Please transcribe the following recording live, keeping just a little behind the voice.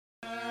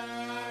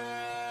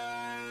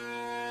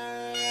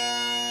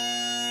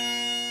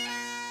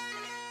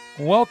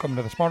Welcome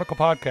to the Smarticle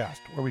Podcast,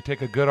 where we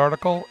take a good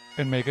article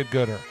and make it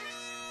gooder.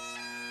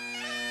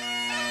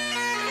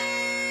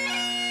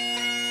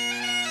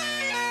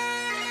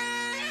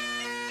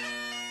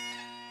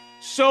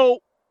 So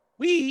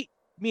me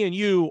and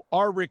you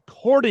are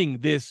recording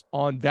this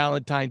on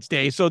Valentine's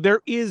Day. So there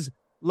is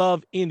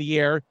love in the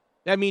air.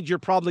 That means you're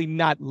probably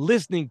not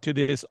listening to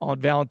this on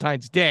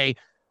Valentine's Day.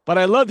 But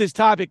I love this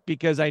topic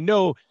because I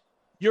know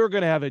you're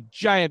going to have a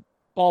giant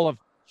ball of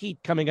heat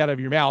coming out of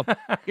your mouth.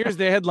 Here's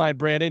the headline,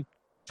 Brandon.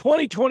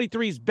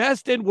 2023's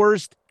best and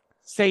worst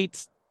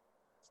states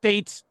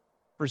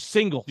for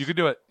singles. You can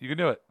do it. You can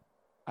do it.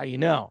 You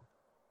know.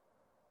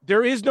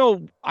 There is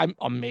no,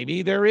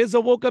 maybe there is a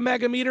Woka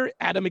Megameter.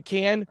 Adam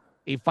McCann,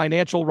 a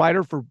financial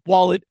writer for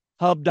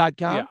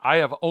WalletHub.com. Yeah, I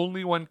have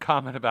only one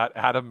comment about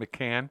Adam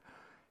McCann.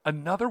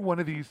 Another one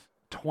of these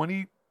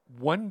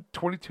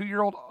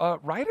 22-year-old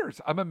writers.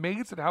 I'm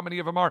amazed at how many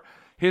of them are.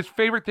 His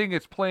favorite thing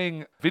is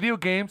playing video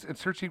games and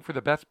searching for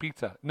the best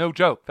pizza. No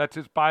joke. That's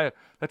his bio.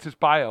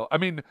 I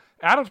mean,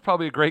 Adam's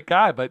probably a great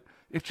guy, but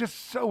it's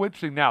just so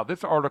interesting now.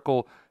 This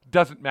article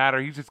doesn't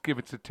matter. He's just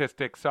giving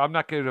statistics, so I'm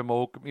not giving him a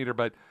Woka meter,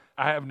 but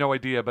I have no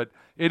idea. But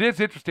it is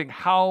interesting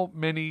how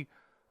many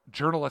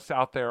journalists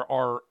out there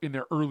are in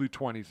their early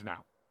 20s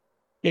now.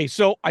 Okay,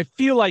 so I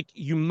feel like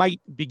you might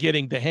be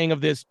getting the hang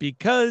of this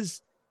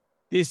because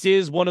this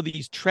is one of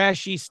these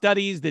trashy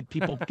studies that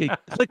people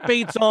get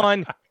clickbaits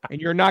on,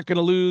 and you're not going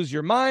to lose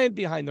your mind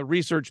behind the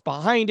research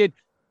behind it.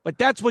 But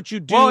that's what you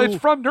do. Well, it's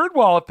from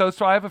NerdWallet, though,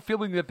 so I have a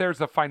feeling that there's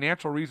a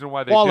financial reason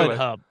why they do it.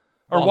 Hub.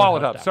 Or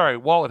Wallet Hub. Sorry,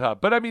 Wallet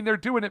Hub. But, I mean, they're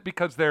doing it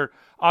because they're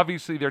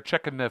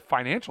checking the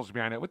financials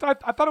behind it. Which I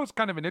thought it was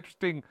kind of an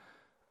interesting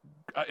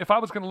if I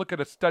was going to look at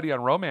a study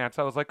on romance,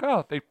 I was like,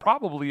 oh, they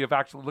probably have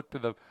actually looked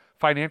at the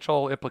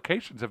financial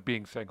implications of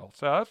being single.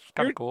 So that's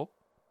kind of cool.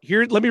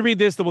 Here, let me read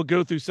this, then we'll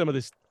go through some of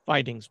the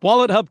findings.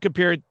 Wallet Hub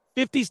compared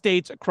 50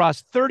 states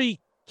across 30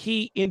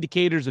 key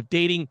indicators of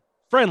dating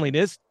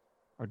friendliness.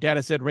 Our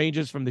data set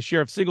ranges from the share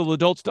of single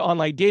adults to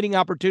online dating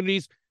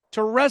opportunities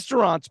to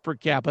restaurants per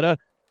capita.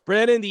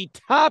 Brandon, the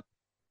top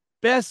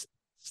best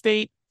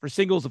state for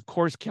singles, of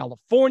course,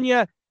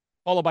 California,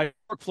 followed by New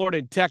York, Florida,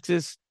 and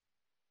Texas.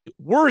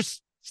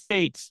 Worst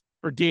states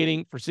for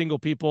dating for single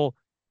people,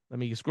 let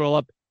me scroll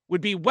up,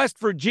 would be West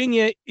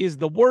Virginia is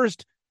the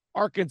worst.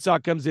 Arkansas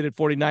comes in at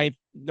 49th,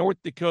 North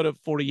Dakota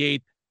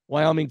 48th,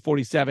 Wyoming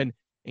 47th,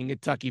 and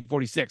Kentucky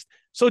 46th.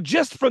 So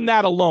just from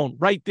that alone,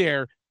 right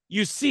there,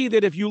 you see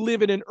that if you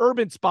live in an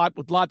urban spot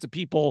with lots of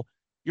people,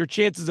 your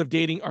chances of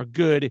dating are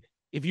good.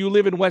 If you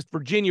live in West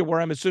Virginia,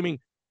 where I'm assuming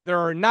there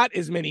are not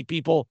as many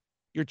people,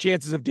 your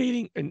chances of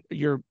dating and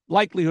your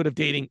likelihood of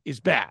dating is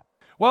bad.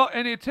 Well,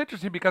 and it's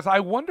interesting because I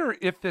wonder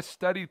if this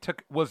study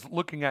was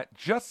looking at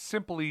just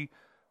simply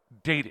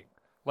dating.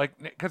 Like,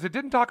 because it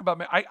didn't talk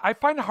about, I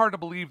find it hard to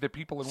believe that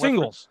people in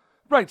singles.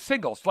 Right,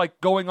 singles,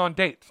 like going on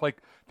dates, like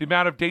the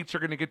amount of dates you're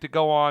going to get to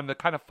go on, the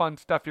kind of fun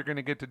stuff you're going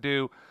to get to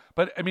do.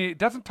 But, I mean, it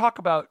doesn't talk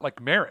about,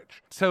 like,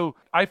 marriage. So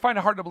I find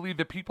it hard to believe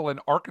that people in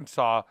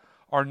Arkansas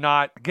are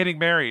not getting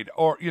married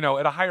or, you know,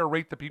 at a higher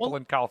rate than people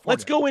in California.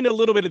 Let's go into a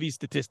little bit of these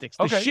statistics.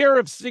 The Okay. share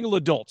of single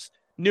adults.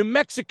 New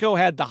Mexico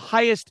had the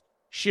highest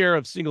share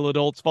of single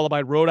adults, followed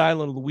by Rhode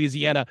Island and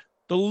Louisiana.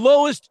 The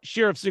lowest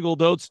share of single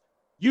adults,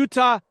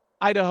 Utah,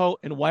 Idaho,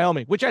 and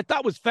Wyoming, which I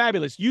thought was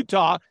fabulous.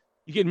 Utah,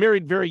 you get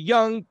married very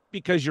young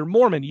because you're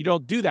Mormon. You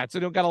don't do that, so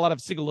you don't got a lot of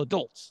single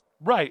adults.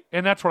 Right,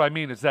 and that's what I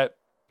mean is that,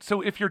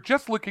 so if you're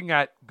just looking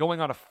at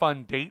going on a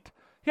fun date,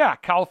 yeah,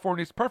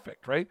 California's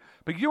perfect, right?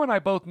 But you and I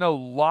both know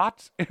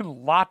lots and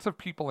lots of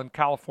people in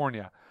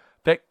California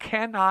that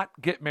cannot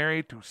get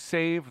married to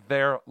save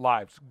their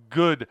lives.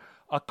 Good,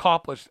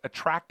 accomplished,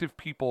 attractive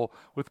people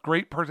with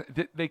great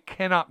they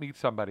cannot meet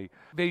somebody.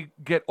 They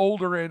get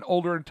older and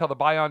older until the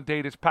buy-on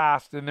date is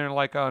passed, and they're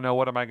like, oh no,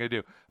 what am I going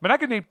to do? I mean, I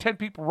can name 10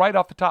 people right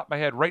off the top of my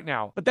head right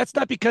now. But that's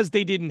not because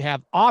they didn't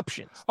have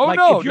options. Oh, like,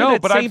 no, if you're no,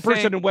 that but same I'm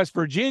person saying, in West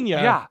Virginia.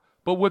 Yeah,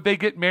 but would they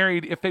get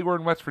married if they were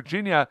in West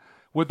Virginia?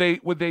 Would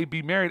they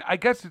be married? I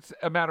guess it's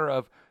a matter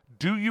of,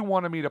 do you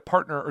want to meet a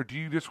partner or do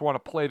you just want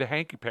to play the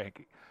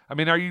hanky-panky? I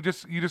mean, you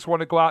just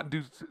want to go out and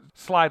do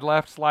slide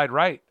left, slide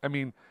right? I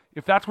mean,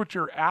 if that's what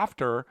you're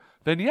after,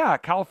 then yeah,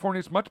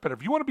 California's much better.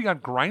 If you want to be on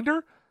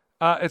Grindr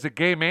as a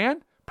gay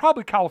man,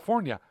 probably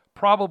California,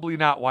 probably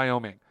not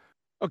Wyoming.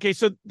 Okay,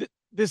 so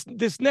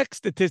this next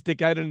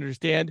statistic I don't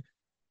understand.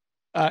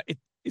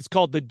 It's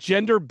called the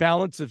gender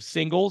balance of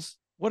singles.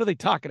 What are they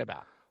talking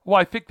about? Well,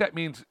 I think that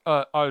means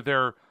are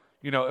there,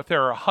 you know, if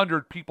there are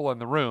 100 people in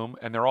the room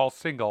and they're all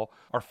single,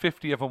 are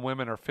 50 of them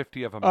women or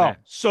 50 of them men?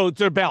 So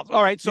they're balanced.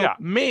 All right, so yeah.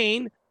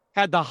 Maine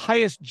had the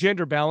highest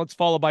gender balance,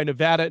 followed by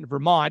Nevada and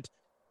Vermont.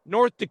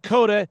 North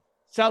Dakota,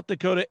 South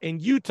Dakota, and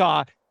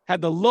Utah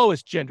had the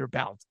lowest gender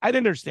balance. I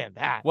didn't understand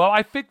that. Well,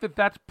 I think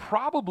that's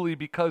probably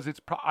because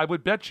I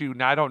would bet you,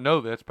 now I don't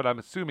know this, but I'm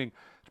assuming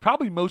it's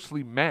probably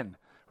mostly men,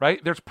 right?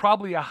 There's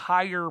probably a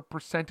higher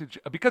percentage,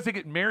 because they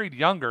get married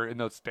younger in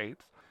those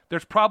states.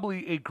 there's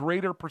probably a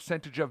greater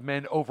percentage of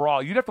men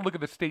overall. You'd have to look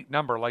at the state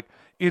number. Like,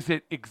 is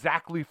it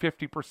exactly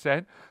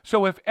 50%?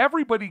 So if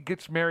everybody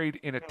gets married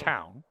in a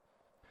town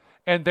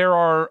and there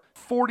are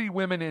 40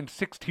 women and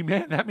 60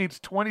 men, that means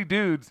 20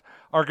 dudes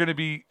are going to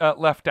be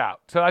left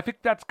out. So I think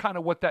that's kind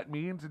of what that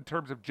means in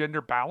terms of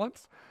gender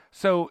balance.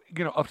 So,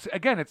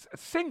 again, it's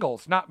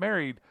singles, not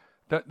married.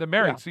 The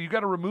married. Yeah. So you got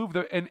to remove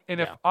and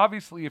if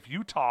obviously if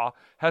Utah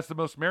has the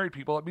most married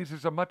people, it means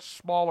there's a much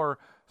smaller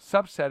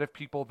subset of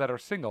people that are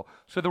single.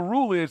 So the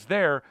rule is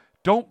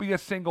don't be a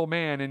single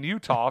man in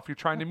Utah if you're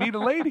trying to meet a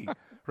lady,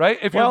 right?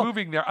 If you're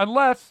moving there,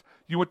 unless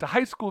you went to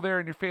high school there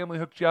and your family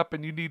hooked you up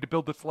and you need to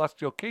build the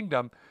celestial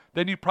kingdom,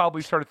 then you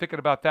probably started thinking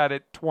about that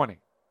at 20.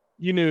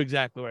 You knew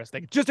exactly what I was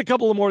thinking. Just a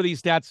couple of more of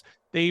these stats.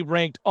 They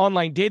ranked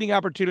online dating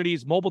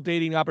opportunities, mobile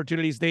dating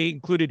opportunities. They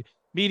included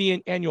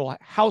median annual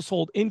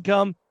household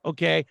income,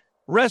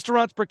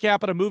 restaurants per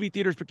capita, movie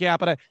theaters per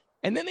capita,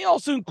 and then they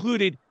also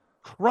included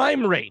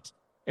crime rate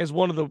as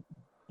one of the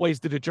ways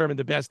to determine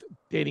the best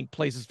dating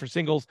places for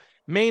singles.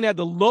 Maine had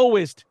the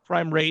lowest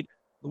crime rate.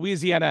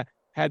 Louisiana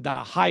had the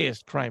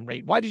highest crime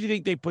rate. Why did you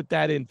think they put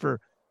that in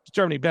for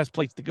determining best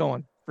place to go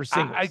on for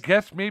singles? I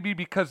guess maybe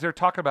because they're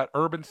talking about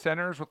urban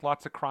centers with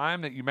lots of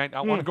crime that you might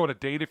not want to go on a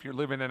date if you're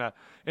living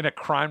in a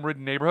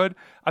crime-ridden neighborhood.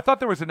 I thought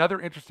there was another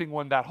interesting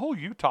one. That whole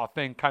Utah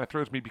thing kind of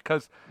throws me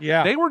because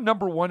they were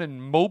number one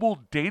in mobile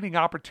dating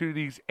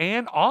opportunities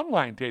and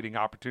online dating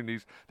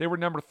opportunities. They were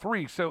number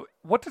 3. So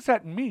what does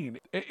that mean?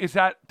 Is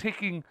that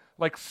taking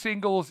like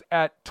singles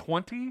at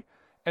 20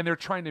 and they're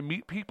trying to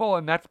meet people?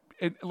 And that's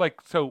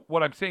so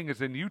what I'm saying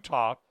is in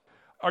Utah,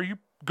 are you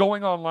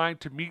going online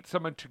to meet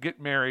someone to get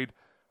married?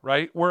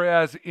 Right.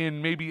 Whereas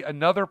in maybe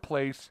another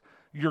place,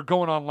 you're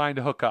going online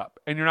to hook up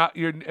and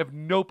you have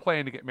no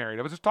plan to get married.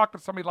 I was just talking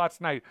to somebody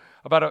last night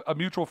about a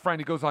mutual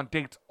friend. He goes on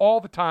dates all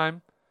the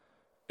time.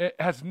 It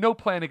has no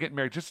plan to get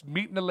married, just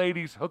meeting the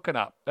ladies, hooking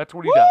up. That's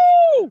what he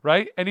does.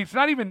 Right. And he's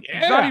not even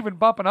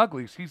bumping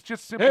uglies. He's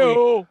just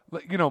simply,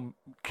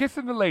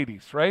 kissing the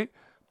ladies. Right.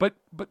 But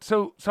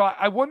so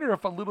I wonder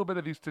if a little bit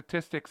of these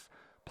statistics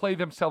play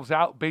themselves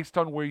out based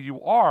on where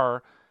you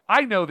are.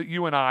 I know that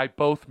you and I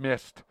both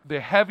missed the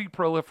heavy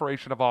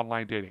proliferation of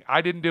online dating. I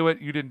didn't do it.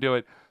 You didn't do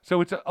it.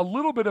 So it's a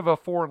little bit of a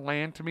foreign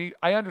land to me.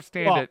 I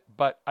understand it,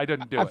 but I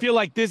didn't do it. I feel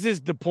like this is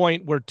the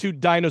point where 2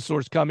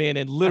 dinosaurs come in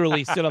and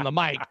literally sit on the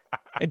mic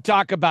and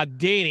talk about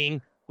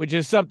dating, which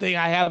is something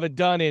I haven't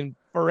done in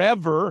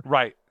forever.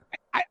 Right.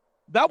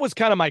 That was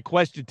kind of my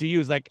question to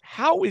you is like,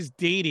 how is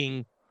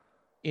dating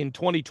in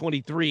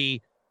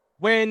 2023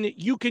 when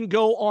you can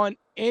go on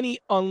any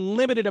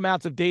unlimited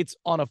amounts of dates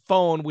on a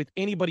phone with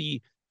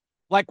anybody?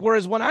 Like,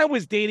 whereas when I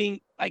was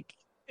dating,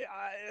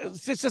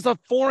 it's just a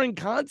foreign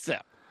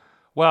concept.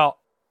 Well,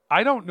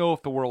 I don't know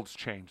if the world's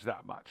changed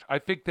that much. I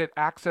think that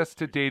access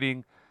to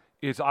dating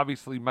is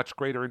obviously much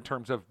greater in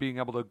terms of being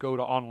able to go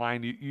to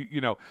online.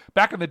 You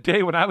back in the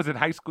day when I was in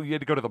high school, you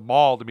had to go to the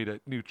mall to meet a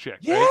new chick.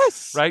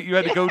 Yes. Right? You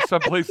had to go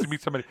someplace to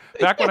meet somebody.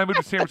 Back when I moved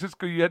to San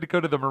Francisco, you had to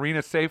go to the Marina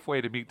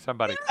Safeway to meet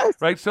somebody. Yes.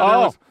 Right?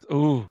 So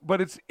but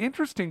it's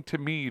interesting to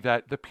me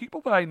that the people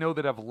that I know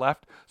that have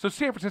left, so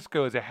San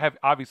Francisco is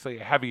obviously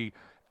a heavy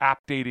app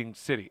dating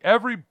city.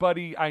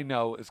 Everybody I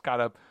know has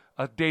got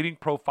a dating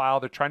profile.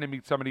 They're trying to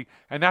meet somebody,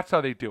 and that's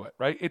how they do it,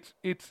 right? It's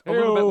a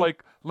little bit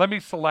like, let me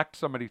select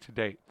somebody to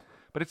date.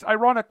 But it's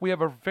ironic. We have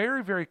a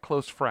very, very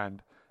close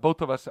friend, both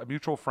of us, a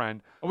mutual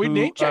friend. Are we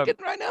name checking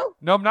right now?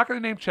 No, I'm not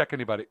going to name check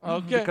anybody.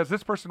 Okay. Because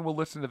this person will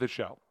listen to the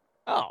show.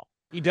 Oh,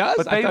 he does?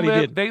 But I thought he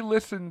did. They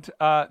lived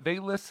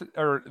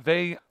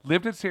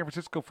in San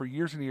Francisco for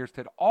years and years,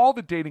 did all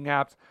the dating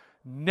apps,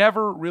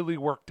 never really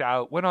worked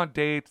out, went on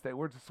dates, they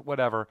were just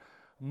whatever.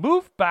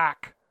 Moved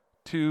back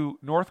to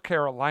North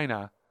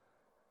Carolina,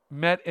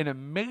 met an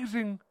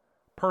amazing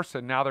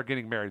person. Now they're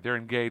getting married. They're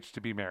engaged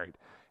to be married.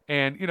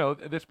 And,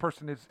 this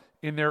person is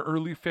in their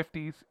early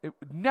 50s.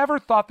 Never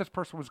thought this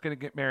person was going to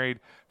get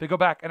married. They go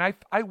back. And I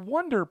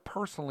wonder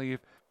personally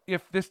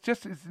if this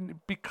just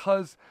isn't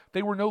because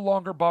they were no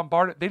longer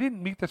bombarded. They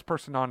didn't meet this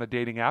person on a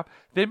dating app.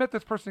 They met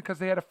this person because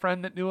they had a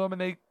friend that knew him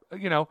and they,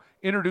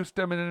 introduced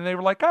him. And then they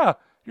were like,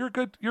 you're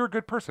a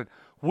good person.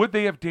 Would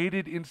they have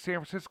dated in San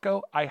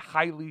Francisco? I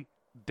highly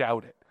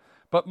doubt it.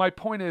 But my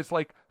point is,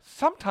 like,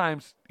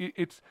 sometimes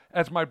it's,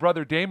 as my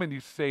brother Damon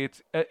used to say,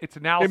 it's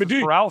analysis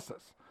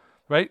paralysis.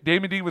 Right?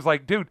 Damon D was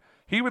like, dude,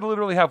 he would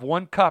literally have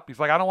one cup. He's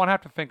like, I don't want to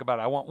have to think about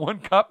it. I want one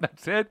cup.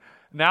 That's it.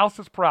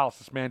 Analysis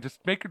paralysis, man. Just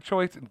make a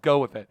choice and go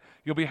with it.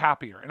 You'll be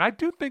happier. And I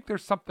do think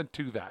there's something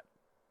to that.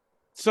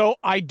 So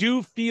I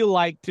do feel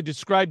like to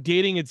describe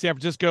dating in San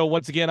Francisco,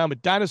 once again, I'm a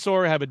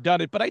dinosaur, haven't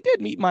done it, but I did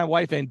meet my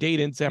wife and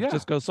date in San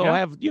Francisco. So I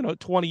have,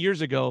 20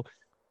 years ago.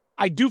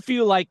 I do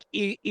feel like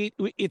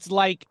it's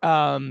like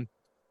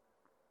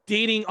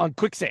dating on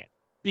quicksand.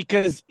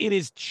 Because it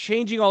is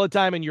changing all the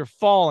time and you're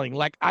falling.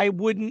 Like I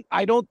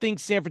don't think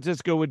San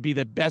Francisco would be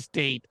the best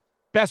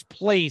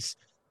place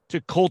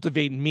to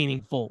cultivate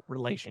meaningful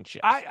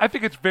relationships. I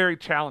think it's very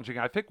challenging.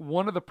 I think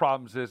one of the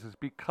problems is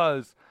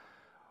because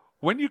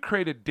when you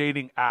create a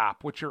dating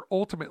app, what you're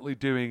ultimately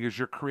doing is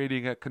you're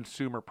creating a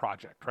consumer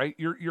project, right?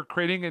 You're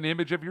creating an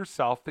image of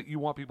yourself that you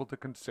want people to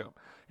consume.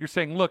 You're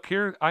saying, look,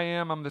 here I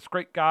am, I'm this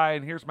great guy,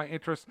 and here's my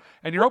interests.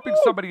 And you're hoping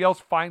somebody else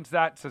finds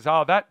that and says,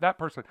 oh, that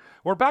person.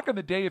 Or back in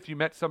the day, if you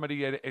met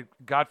somebody at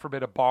God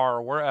forbid, a bar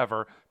or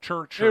wherever,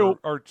 church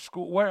or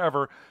school,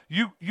 wherever,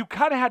 you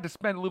kind of had to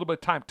spend a little bit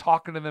of time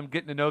talking to them,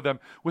 getting to know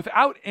them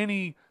without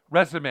any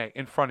resume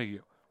in front of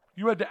you.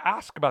 You had to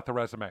ask about the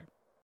resume.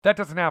 That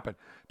doesn't happen.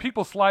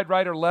 People slide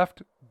right or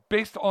left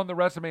based on the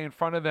resume in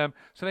front of them,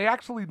 so they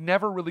actually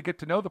never really get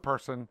to know the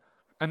person,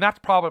 and that's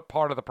probably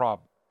part of the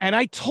problem. And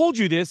I told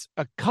you this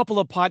a couple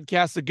of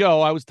podcasts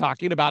ago. I was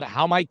talking about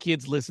how my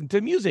kids listen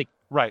to music.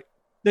 Right.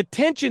 The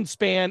attention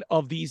span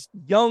of these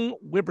young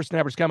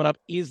whippersnappers coming up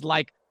is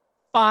like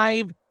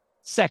 5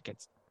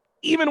 seconds.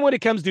 Even when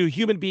it comes to a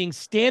human being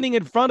standing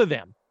in front of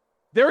them,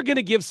 they're going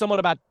to give someone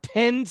about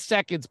 10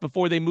 seconds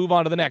before they move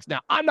on to the next. Now,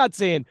 I'm not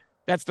saying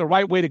that's the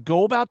right way to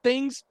go about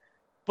things,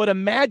 but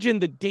imagine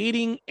the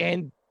dating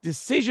and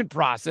decision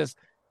process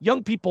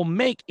young people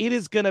make. It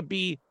is going to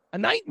be a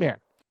nightmare.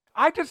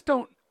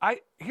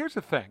 Here's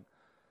the thing.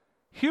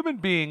 Human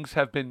beings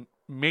have been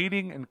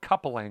mating and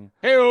coupling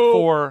Hey-o.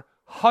 for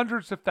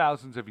hundreds of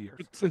thousands of years.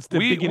 Since the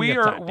beginning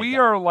of time. We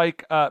are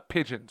like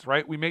pigeons,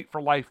 right? We mate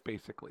for life,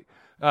 basically.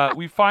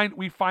 We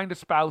find a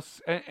spouse,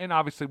 and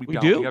obviously we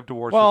don't. Do? We have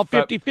divorces. Well,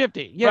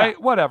 50-50, yeah.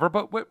 Right, whatever.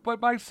 But what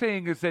my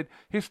saying is that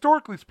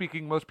historically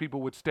speaking, most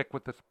people would stick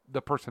with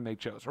the person they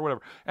chose or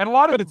whatever. And a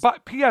lot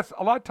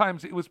of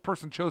times it was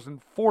person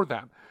chosen for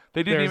them.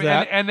 They didn't even,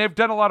 and they've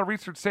done a lot of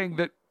research saying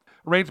that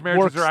arranged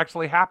marriages are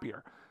actually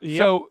happier.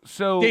 Yep.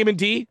 So Damon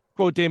D,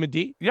 quote Damon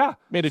D. Yeah,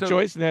 made a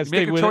choice and has to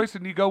make a choice it.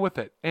 And you go with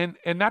it. And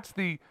that's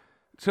the.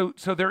 So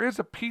there is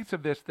a piece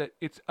of this that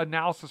it's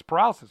analysis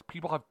paralysis.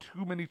 People have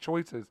too many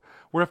choices,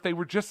 where if they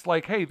were just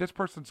like, hey, this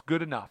person's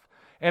good enough.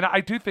 And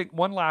I do think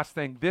one last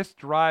thing, this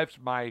drives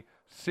my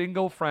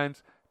single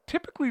friends,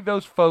 typically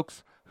those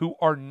folks who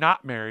are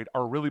not married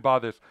are really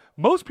bothered.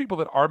 Most people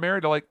that are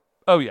married are like,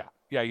 oh yeah,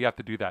 you have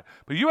to do that.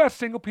 But you ask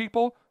single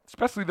people,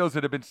 especially those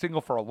that have been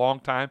single for a long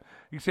time,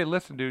 you say,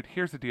 listen, dude,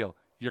 here's the deal.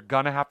 You're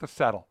going to have to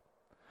settle.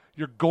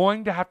 You're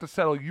going to have to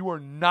settle. You are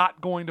not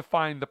going to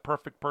find the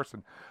perfect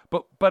person.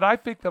 But I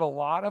think that a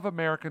lot of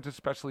Americans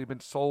especially have been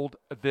sold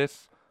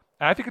this,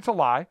 and I think it's a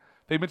lie.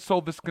 They've been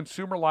sold this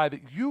consumer lie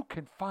that you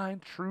can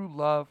find true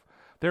love.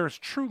 There is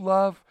true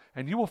love,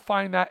 and you will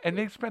find that. And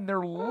they spend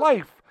their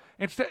life,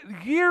 instead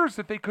years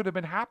that they could have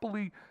been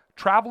happily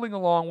traveling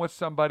along with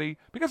somebody,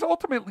 because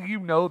ultimately you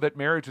know that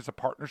marriage is a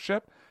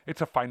partnership.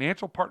 It's a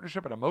financial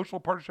partnership, an emotional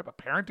partnership, a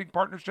parenting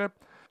partnership,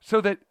 so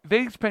that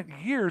they spent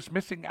years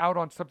missing out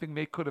on something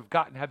they could have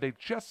gotten had they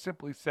just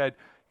simply said,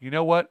 you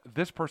know what,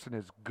 this person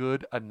is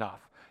good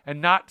enough.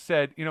 And not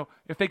said,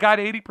 if they got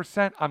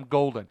 80%, I'm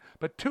golden.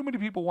 But too many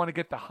people want to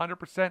get the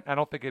 100%. I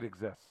don't think it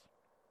exists.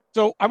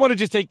 So I want to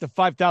just take the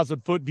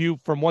 5,000-foot view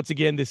from, once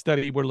again, this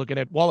study we're looking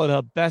at, Wallet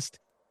Hub, best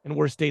and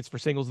worst states for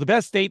singles. The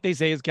best state, they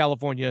say, is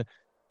California.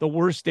 The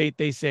worst state,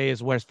 they say,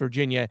 is West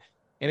Virginia.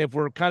 And if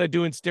we're kind of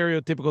doing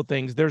stereotypical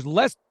things, there's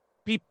less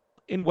people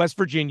in West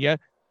Virginia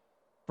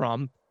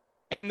and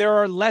there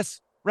are less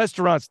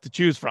restaurants to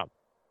choose from.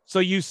 So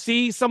you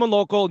see someone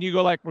local and you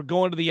go like, we're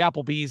going to the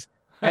Applebee's,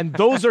 and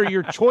those are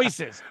your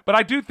choices. But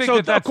I do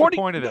think that's the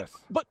point of this.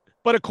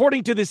 But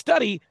according to this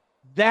study,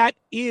 that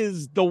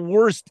is the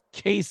worst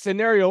case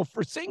scenario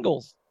for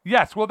singles.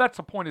 Yes, well, that's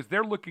the point, is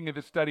they're looking at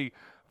this study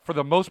for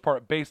the most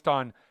part based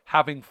on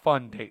having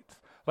fun dates.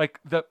 Like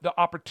the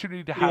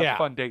opportunity to have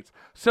fun dates.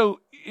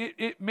 So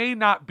it may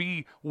not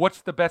be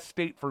what's the best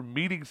state for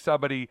meeting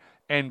somebody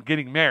and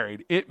getting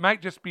married. It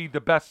might just be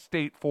the best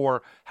state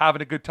for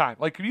having a good time.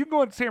 Like if you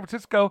go to San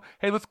Francisco,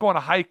 hey, let's go on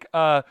a hike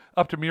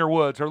up to Muir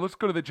Woods, or let's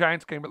go to the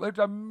Giants game. But there's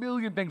a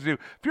million things to do.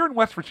 If you're in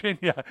West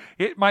Virginia,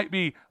 it might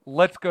be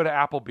let's go to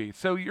Applebee's.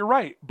 So you're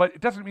right, but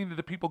it doesn't mean that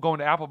the people going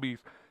to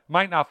Applebee's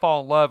might not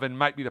fall in love and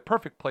might be the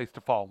perfect place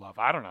to fall in love.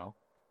 I don't know.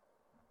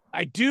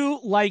 I do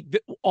like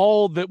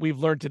all that we've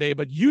learned today,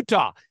 but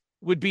Utah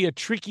would be a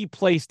tricky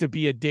place to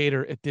be a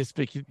dater at this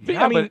big.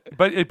 Yeah,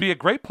 but it'd be a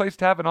great place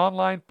to have an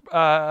online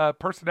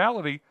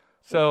personality.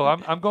 So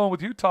I'm going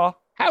with Utah.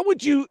 How do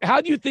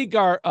you think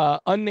our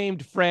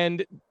unnamed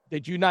friend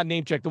that you not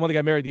name checked, the one that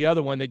got married, the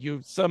other one that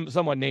you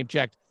someone name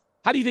checked,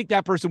 how do you think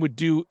that person would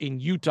do in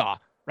Utah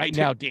right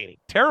now dating?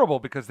 Terrible,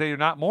 because they are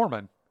not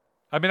Mormon.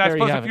 I mean, I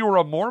suppose if you were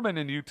a Mormon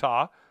in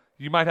Utah,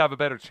 you might have a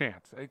better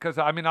chance, because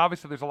I mean,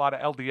 obviously there's a lot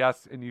of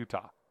LDS in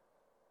Utah.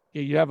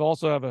 Yeah, you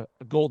also have a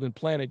golden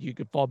planet you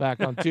could fall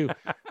back on too.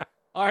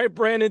 All right,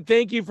 Brandon,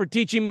 thank you for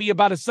teaching me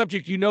about a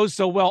subject you know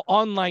so well,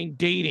 online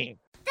dating.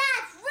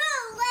 That's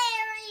rude,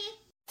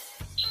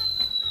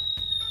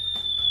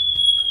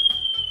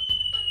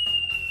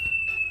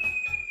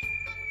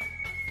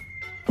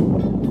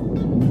 Larry.